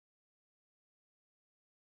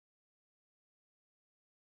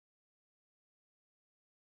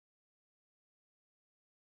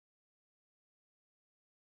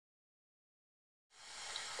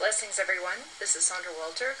Blessings, everyone. This is Sandra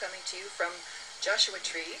coming to you from Joshua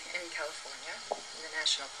Tree in California, in the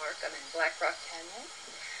National Park. I'm in Black Rock Canyon,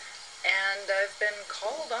 and I've been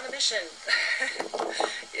called on a mission.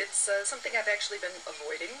 It's something I've actually been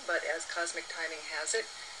avoiding, but as cosmic timing has it,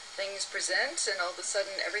 things present, and all of a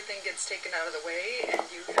sudden everything gets taken out of the way, and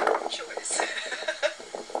you have no choice.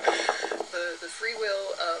 The free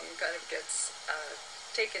will kind of gets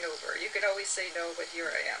taken over. You could always say no, but here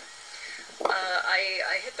I am.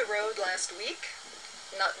 I hit the road last week,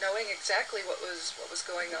 not knowing exactly what was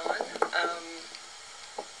going on,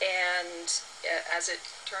 and as it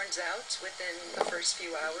turns out, within the first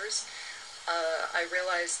few hours, I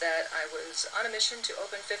realized that I was on a mission to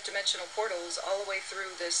open fifth-dimensional portals all the way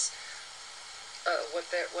through this,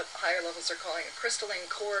 what higher levels are calling a crystalline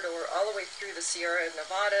corridor, all the way through the Sierra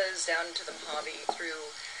Nevadas, down into the Mojave,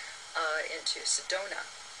 through into Sedona.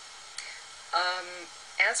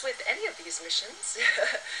 As with any of these missions,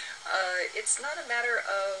 it's not a matter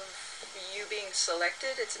of you being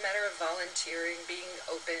selected, it's a matter of volunteering, being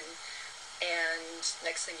open, and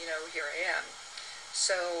next thing you know, here I am.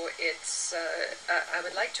 So it's, I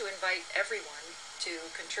would like to invite everyone to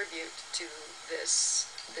contribute to this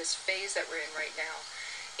phase that we're in right now.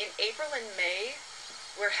 In April and May,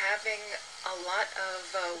 we're having a lot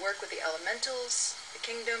of work with the elementals, the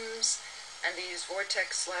kingdoms, and these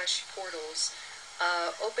vortex/portals,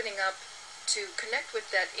 opening up to connect with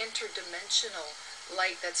that interdimensional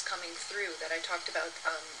light that's coming through that I talked about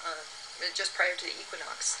just prior to the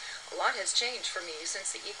equinox. A lot has changed for me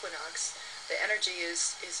since the equinox. The energy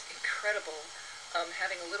is incredible.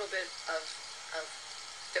 Having a little bit of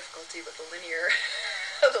difficulty with the linear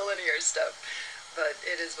stuff, but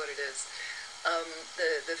it is what it is.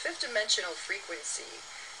 The fifth dimensional frequency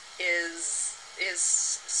is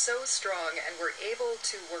so strong, and we're able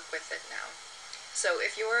to work with it now. So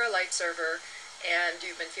if you're a light server and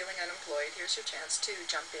you've been feeling unemployed, here's your chance to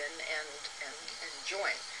jump in and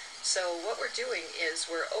join. So what we're doing is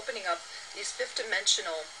we're opening up these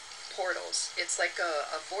fifth-dimensional portals. It's like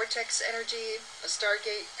a vortex energy, a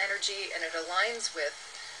stargate energy, and it aligns with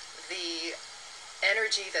the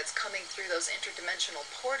energy that's coming through those interdimensional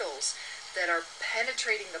portals that are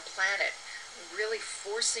penetrating the planet, really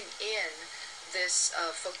forcing in this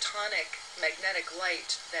photonic magnetic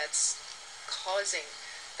light that's causing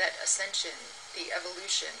that ascension, the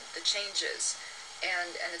evolution, the changes,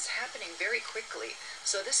 and it's happening very quickly.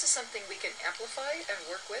 So this is something we can amplify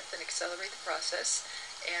and work with and accelerate the process,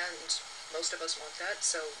 and most of us want that,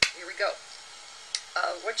 so here we go.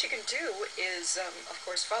 What you can do is, of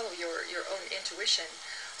course, follow your own intuition.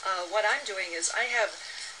 What I'm doing is I have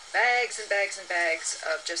bags and bags and bags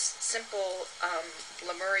of just simple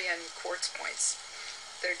Lemurian quartz points.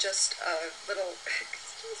 They're just little,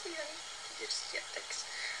 excuse me, honey. Yeah, thanks.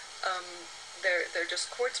 They're just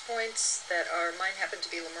quartz points that are, mine happen to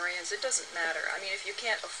be Lemurians. It doesn't matter. I mean, if you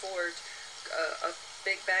can't afford a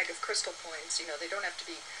big bag of crystal points, you know, they don't have to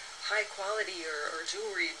be high quality or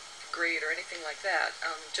jewelry grade or anything like that.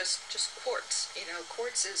 Just quartz. You know,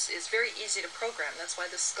 quartz is very easy to program. That's why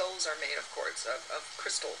the skulls are made of quartz, of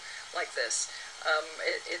crystal like this.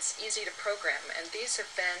 It's easy to program, and these have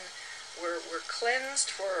been were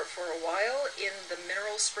cleansed for a while in the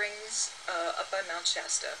mineral springs up by Mount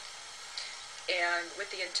Shasta, and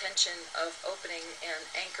with the intention of opening and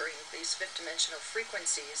anchoring these fifth-dimensional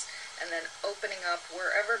frequencies, and then opening up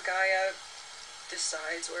wherever Gaia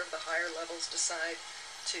decides, wherever the higher levels decide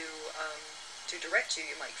to direct you.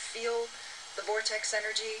 You might feel the vortex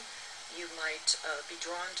energy. You might be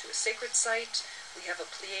drawn to a sacred site. We have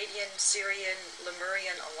a Pleiadian, Syrian,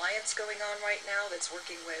 Lemurian alliance going on right now that's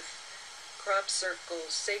working with crop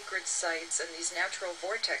circles, sacred sites, and these natural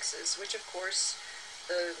vortexes, which of course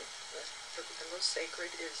the most sacred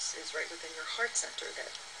is right within your heart center, that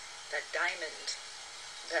diamond,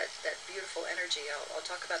 that beautiful energy. I'll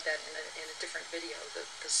talk about that in a different video, the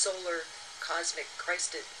solar cosmic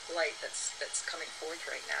Christed light that's coming forth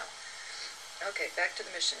right now. Okay, back to the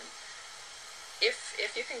mission.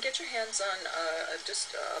 If you can get your hands on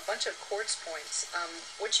just a bunch of quartz points,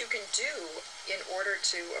 what you can do in order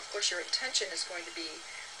to, of course your intention is going to be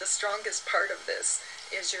the strongest part of this,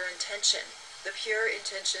 is your intention, the pure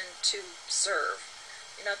intention to serve.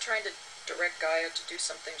 You're not trying to direct Gaia to do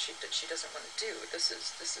something she doesn't want to do. This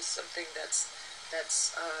is something that's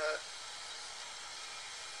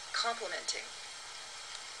complementing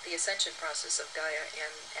the ascension process of Gaia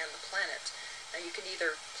and the planet. Now you can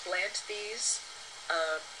either plant these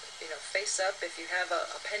you know, face up. If you have a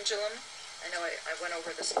pendulum, I know I went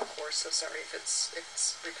over this in the course, so sorry if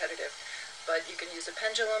it's repetitive, but you can use a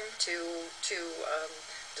pendulum to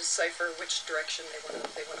decipher which direction they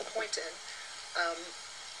want to point in.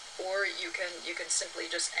 or you can simply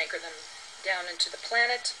just anchor them down into the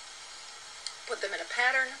planet, put them in a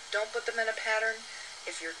pattern. Don't put them in a pattern.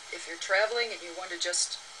 If you're traveling and you want to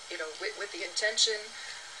just, with the intention,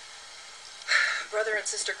 brother and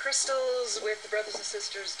sister crystals with the brothers and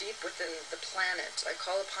sisters deep within the planet, I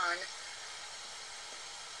call upon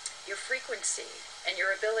your frequency and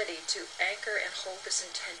your ability to anchor and hold this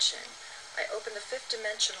intention. I open the fifth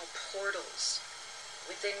dimensional portals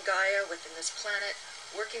within Gaia, within this planet,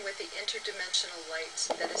 working with the interdimensional light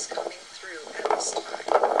that is coming through at this time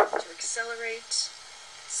to accelerate,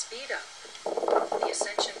 speed up the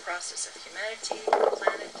ascension process of humanity, the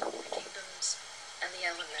planet, the kingdoms, and the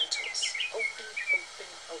elementals. Open, open,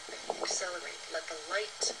 open, accelerate. Let the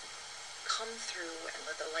light come through and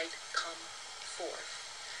let the light come forth.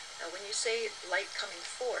 Now, when you say light coming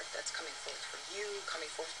forth, that's coming forth from you,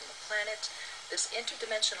 coming forth from the planet. This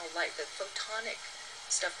interdimensional light, the photonic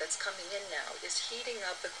stuff that's coming in now, is heating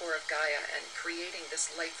up the core of Gaia and creating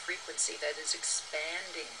this light frequency that is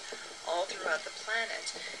expanding all throughout the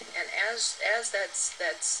planet. And as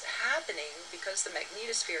that's happening, because the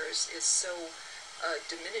magnetosphere is so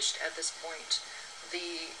diminished at this point,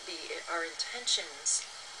 our intentions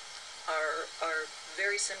are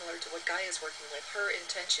very similar to what Gaia is working with. Her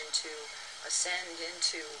intention to ascend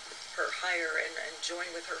into her higher and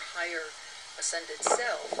join with her higher ascended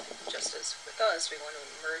self, just as with us, we want to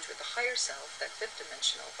merge with the higher self, that fifth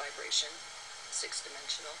dimensional vibration, sixth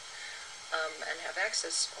dimensional, and have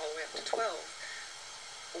access all the way up to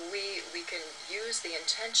 12. We can use the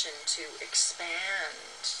intention to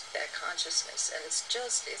expand that consciousness, and it's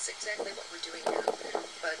exactly what we're doing now.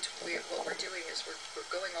 But what we're doing is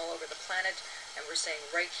we're going all over the planet, and we're saying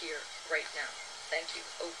right here, right now, thank you,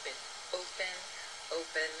 open, open,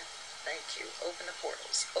 open. Thank you. Open the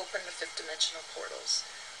portals. Open the fifth dimensional portals.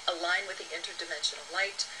 Align with the interdimensional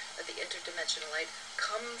light. Let the interdimensional light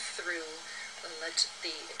come through and let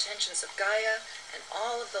the intentions of Gaia and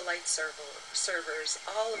all of the light servers,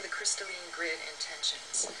 all of the crystalline grid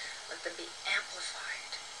intentions, let them be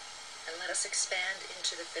amplified. And let us expand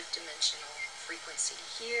into the fifth dimensional frequency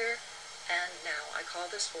here and now. I call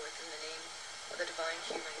this forth in the name of the divine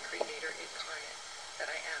human creator incarnate, that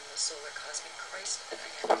I am, the solar cosmic Christ, that I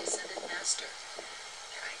am, the ascended master,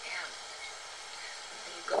 that I am.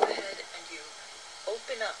 And you go ahead and you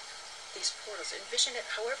open up these portals. Envision it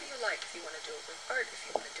however you like. If you want to do it with art, if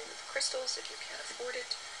you want to do it with crystals, if you can't afford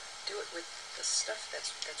it, do it with the stuff that's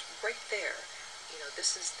right there.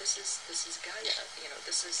 This is Gaia.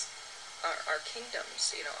 This is our kingdoms.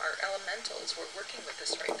 Our elementals. We're working with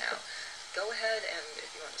this right now. Go ahead, and if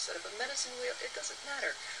you want to set up a medicine wheel, it doesn't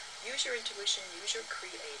matter. Use your intuition, use your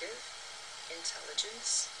creative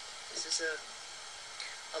intelligence. This is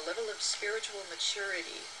a level of spiritual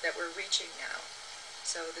maturity that we're reaching now.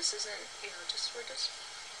 So this isn't, we're just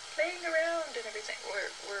playing around and everything.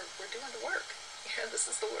 We're doing the work. This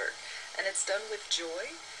is the work. And it's done with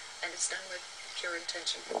joy, and it's done with pure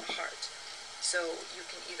intention from the heart. So you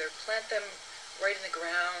can either plant them right in the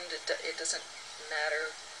ground, it doesn't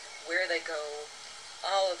matter where they go,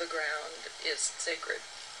 all of the ground is sacred.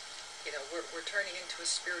 We're turning into a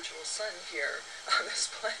spiritual sun here on this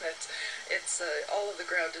planet. It's all of the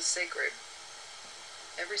ground is sacred.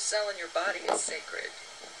 Every cell in your body is sacred.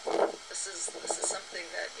 This is something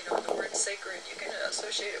that, the word sacred, you can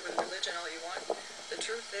associate it with religion all you want. The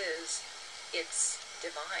truth is, it's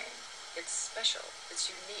divine. It's special. It's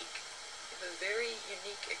unique. You have a very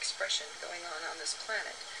unique expression going on this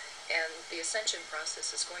planet. And the ascension process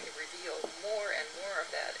is going to reveal more and more of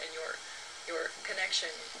that, and your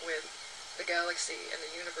connection with the galaxy and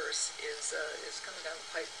the universe is coming down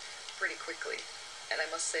the pipe pretty quickly. And I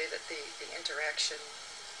must say that the interaction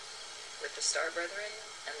with the star brethren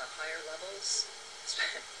and the higher levels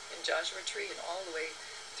in Joshua Tree and all the way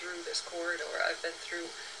through this corridor. I've been through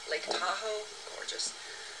Lake Tahoe, gorgeous.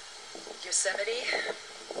 Yosemite,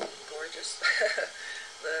 gorgeous.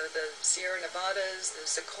 the Sierra Nevadas, the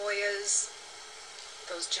sequoias,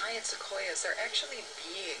 those giant sequoias, they're actually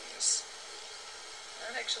beings.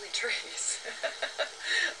 Not actually trees.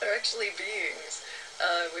 They're actually beings,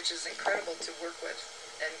 which is incredible to work with.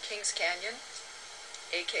 And Kings Canyon,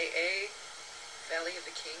 aka Valley of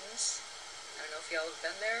the Kings. I don't know if y'all have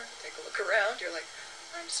been there. Take a look around. You're like,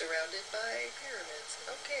 I'm surrounded by pyramids.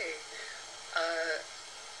 Okay.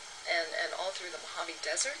 And all through the Mojave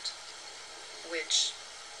Desert, which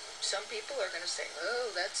some people are going to say, oh,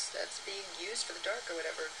 that's being used for the dark or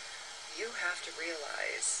whatever. You have to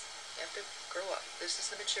realize, you have to grow up. This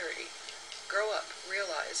is the maturity. Grow up.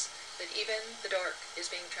 Realize that even the dark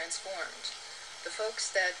is being transformed. The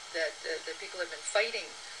folks that the people have been fighting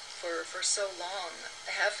for so long,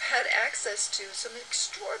 have had access to some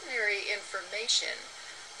extraordinary information,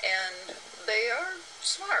 and they are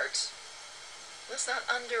smart. Let's not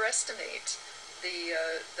underestimate the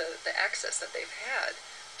access that they've had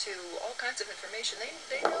to all kinds of information.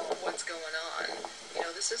 They know what's going on. You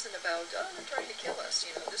know, this isn't about, oh, they're trying to kill us.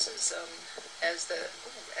 You know, this is as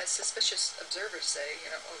suspicious observers say. You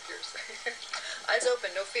know, oh, here's eyes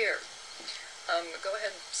open, no fear. Go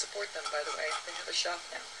ahead and support them. By the way, they have a shop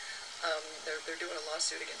now. They're doing a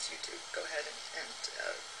lawsuit against YouTube. Go ahead and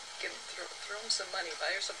throw them some money.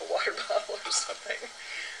 Buy yourself a water bottle or something.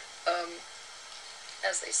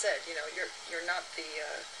 As they said, you know, you're not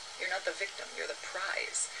the victim. You're the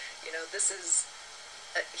prize. You know, this is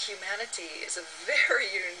humanity is a very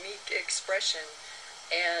unique expression,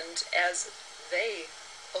 and as they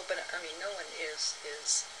open, I mean, no one is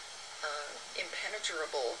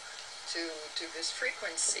impenetrable to this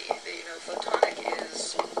frequency. You know, photonic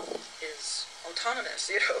is autonomous.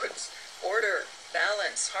 You know, it's order,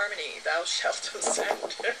 balance, harmony. Thou shalt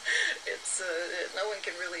ascend. It's no one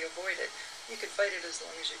can really avoid it. You can fight it as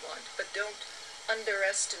long as you want, but don't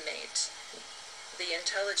underestimate the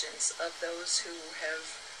intelligence of those who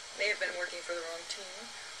may have been working for the wrong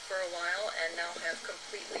team for a while and now have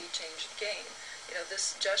completely changed the game. You know,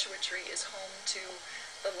 this Joshua Tree is home to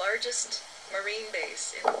the largest marine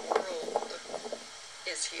base in the world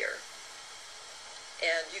is here.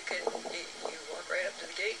 And you walk right up to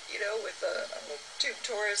the gate, you know, with a tube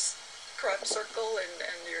Taurus crop circle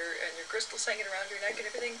and your crystals hanging around your neck and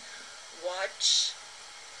everything. Watch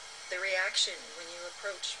the reaction when you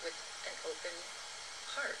approach with an open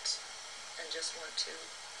heart and just want to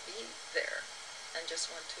be there and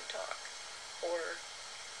just want to talk or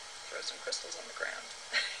throw some crystals on the ground.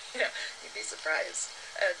 You know, you'd be surprised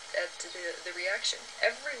at the reaction.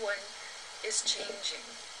 Everyone is changing.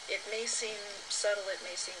 It may seem subtle, it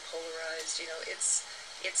may seem polarized. You know, it's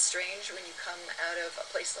strange when you come out of a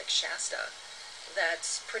place like Shasta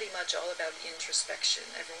that's pretty much all about introspection.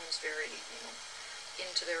 Everyone's very, you know,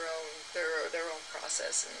 into their own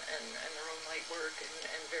process and their own light work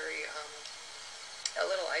and very a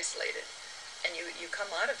little isolated. And you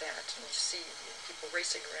come out of that and you see people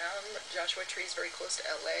racing around. Joshua Tree is very close to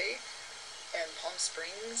LA and Palm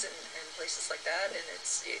Springs and places like that, and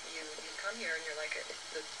you come here and you're like,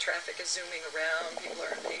 the traffic is zooming around, people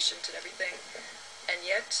are impatient and everything, and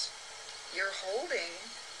yet you're holding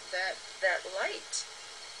that light,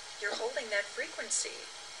 you're holding that frequency,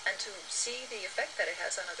 and to see the effect that it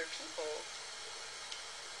has on other people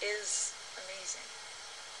is amazing.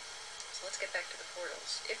 So let's get back to the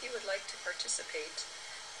portals. If you would like to participate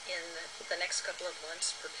in the next couple of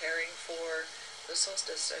months preparing for the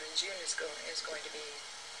solstice in June is going to be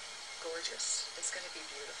gorgeous. It's going to be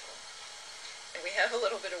beautiful. And we have a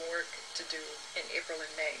little bit of work to do in April and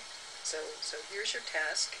May. So here's your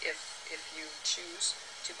task if you choose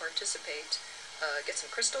to participate. Get some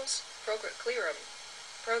crystals, clear them,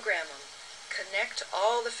 program them, connect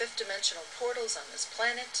all the fifth dimensional portals on this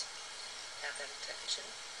planet, have that intention,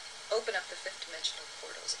 open up the fifth dimensional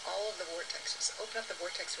portals, all of the vortexes, open up the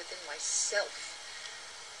vortex within myself,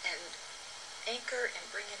 and anchor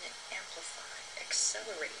and bring in and amplify,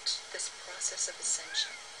 accelerate this process of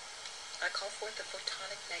ascension. I call forth the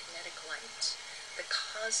photonic magnetic light, the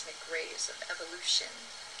cosmic rays of evolution,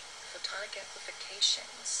 photonic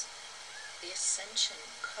amplifications, the ascension,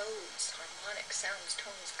 codes, harmonics, sounds,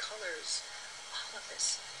 tones, colors, all of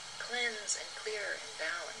this. Cleanse and clear and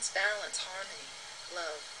balance. Balance, harmony,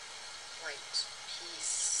 love, light,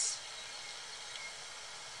 peace.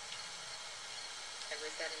 And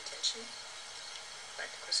with that intention,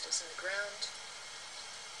 plant the crystals in the ground,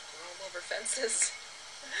 roam over fences,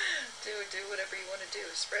 do whatever you want to do.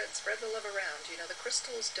 Spread the love around. You know, the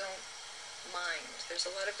crystals don't mind. There's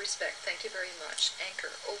a lot of respect. Thank you very much. Anchor,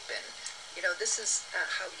 open. You know, this is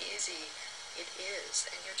how easy it is,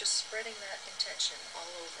 and you're just spreading that intention all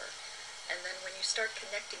over. And then when you start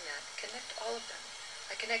connecting that, connect all of them.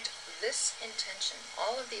 I connect this intention,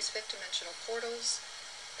 all of these fifth dimensional portals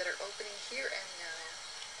that are opening here and now,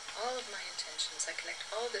 all of my intentions. I connect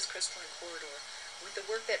all of this crystalline corridor with the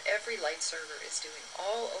work that every light server is doing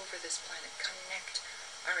all over this planet. Connect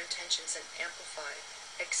our intentions and amplify,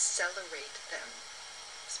 accelerate them.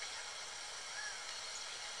 Speed up.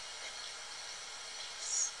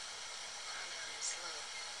 Peace. Harmonize, love,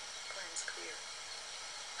 cleanse, clear.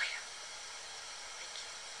 Light up. Thank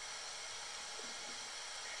you.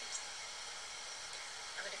 Very easy.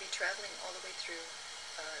 I'm going to be traveling all the way through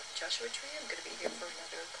Joshua Tree. I'm going to be here for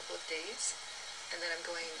another couple of days. And then I'm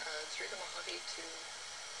going through the Mojave to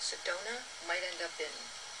Sedona. Might end up in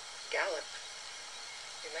Gallup,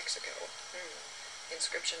 New Mexico.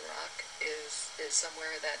 inscription rock is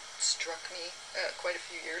somewhere that struck me quite a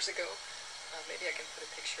few years ago. Maybe I can put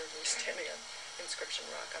a picture of me standing on inscription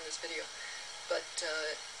rock on this video. But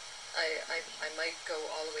I might go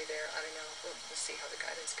all the way there. I don't know. We'll see how the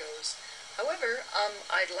guidance goes. However,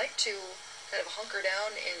 I'd like to kind of hunker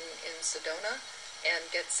down in Sedona and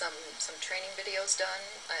get some training videos done.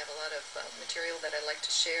 I have a lot of material that I like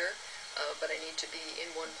to share, but I need to be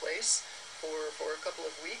in one place for a couple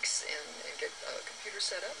of weeks and get a computer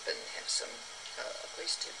set up and have a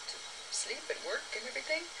place to sleep and work and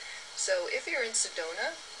everything. So if you're in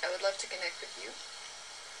Sedona, I would love to connect with you.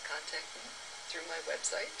 Contact me through my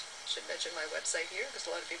website. Should mention my website here because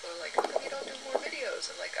a lot of people are like, how come you don't do more videos?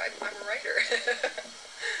 I'm like, I'm a writer.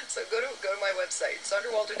 So go to my website,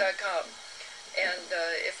 sandrawalter.com, and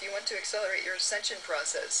if you want to accelerate your ascension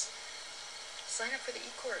process, sign up for the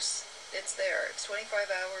e-course. It's there. It's 25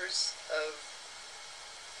 hours of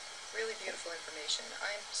really beautiful information.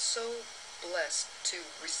 I'm so blessed to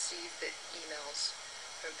receive the emails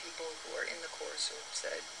from people who are in the course who have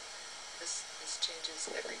said, this changes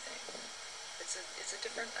everything. It's a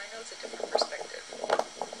different, I know it's a different perspective.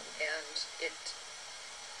 And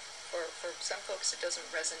for some folks it doesn't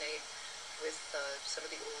resonate with some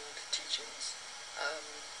of the old teachings.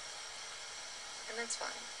 And that's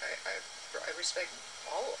fine. I respect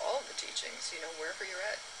all the teachings, wherever you're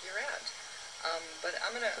at. But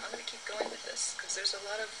I'm gonna keep going with this because there's a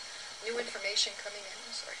lot of new information coming in.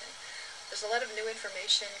 I'm sorry, honey. There's a lot of new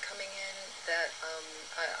information coming in that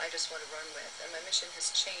I just want to run with, and my mission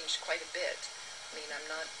has changed quite a bit. I mean, I'm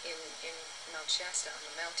not in Mount Shasta on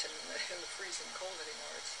the mountain in the freezing cold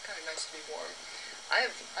anymore. It's kind of nice to be warm.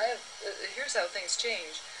 Here's how things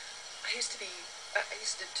change. I used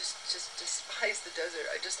to just despise the desert.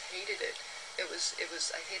 I just hated it. I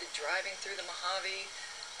hated driving through the Mojave.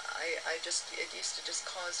 It used to just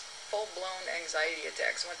cause full-blown anxiety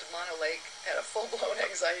attacks. I went to Mono Lake, had a full-blown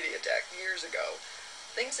anxiety attack years ago.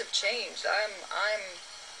 Things have changed. I'm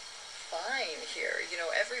fine here.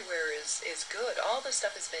 Everywhere is good. All this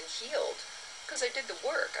stuff has been healed because I did the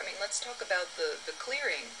work. I mean, let's talk about the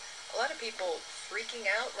clearing. A lot of people freaking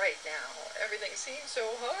out right now. Everything seems so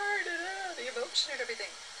hard, the emotion and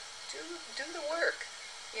everything. Do the work.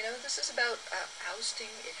 This is about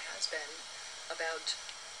ousting. It has been about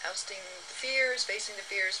ousting the fears, facing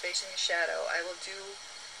the shadow. I will do,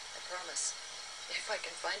 I promise, if I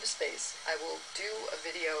can find a space, I will do a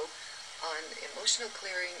video on emotional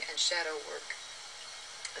clearing and shadow work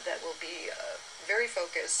that will be very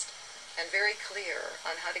focused and very clear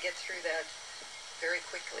on how to get through that very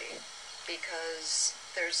quickly, because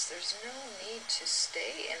there's no need to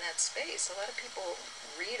stay in that space. A lot of people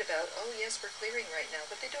read about, oh yes, we're clearing right now,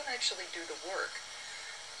 but they don't actually do the work.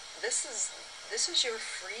 This is your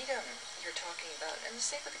freedom you're talking about, and the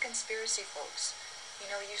same with the conspiracy folks.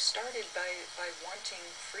 You started by wanting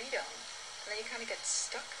freedom, and then you kind of get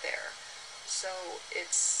stuck there. So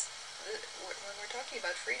when we're talking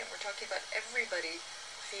about freedom, we're talking about everybody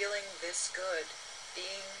feeling this good,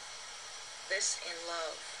 being this in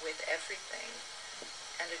love with everything,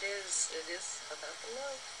 and it is about the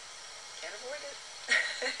love. Can't avoid it.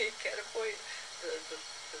 You can't avoid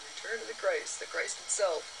the return of the Christ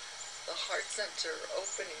itself, the heart center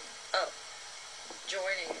opening up,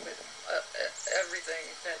 joining with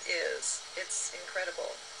everything that is. It's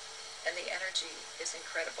incredible, and the energy is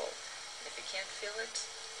incredible. And if you can't feel it,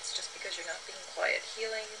 it's just because you're not being quiet.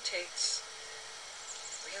 Healing takes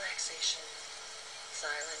relaxation,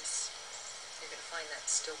 silence. You're going to find that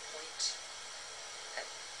still point, that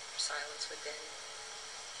silence within,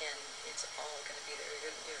 and it's all going to be there.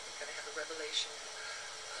 You're going to have a revelation.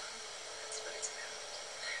 That's what it's about.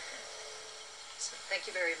 So thank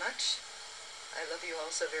you very much. I love you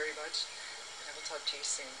all so very much, and I will talk to you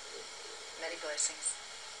soon. Many blessings.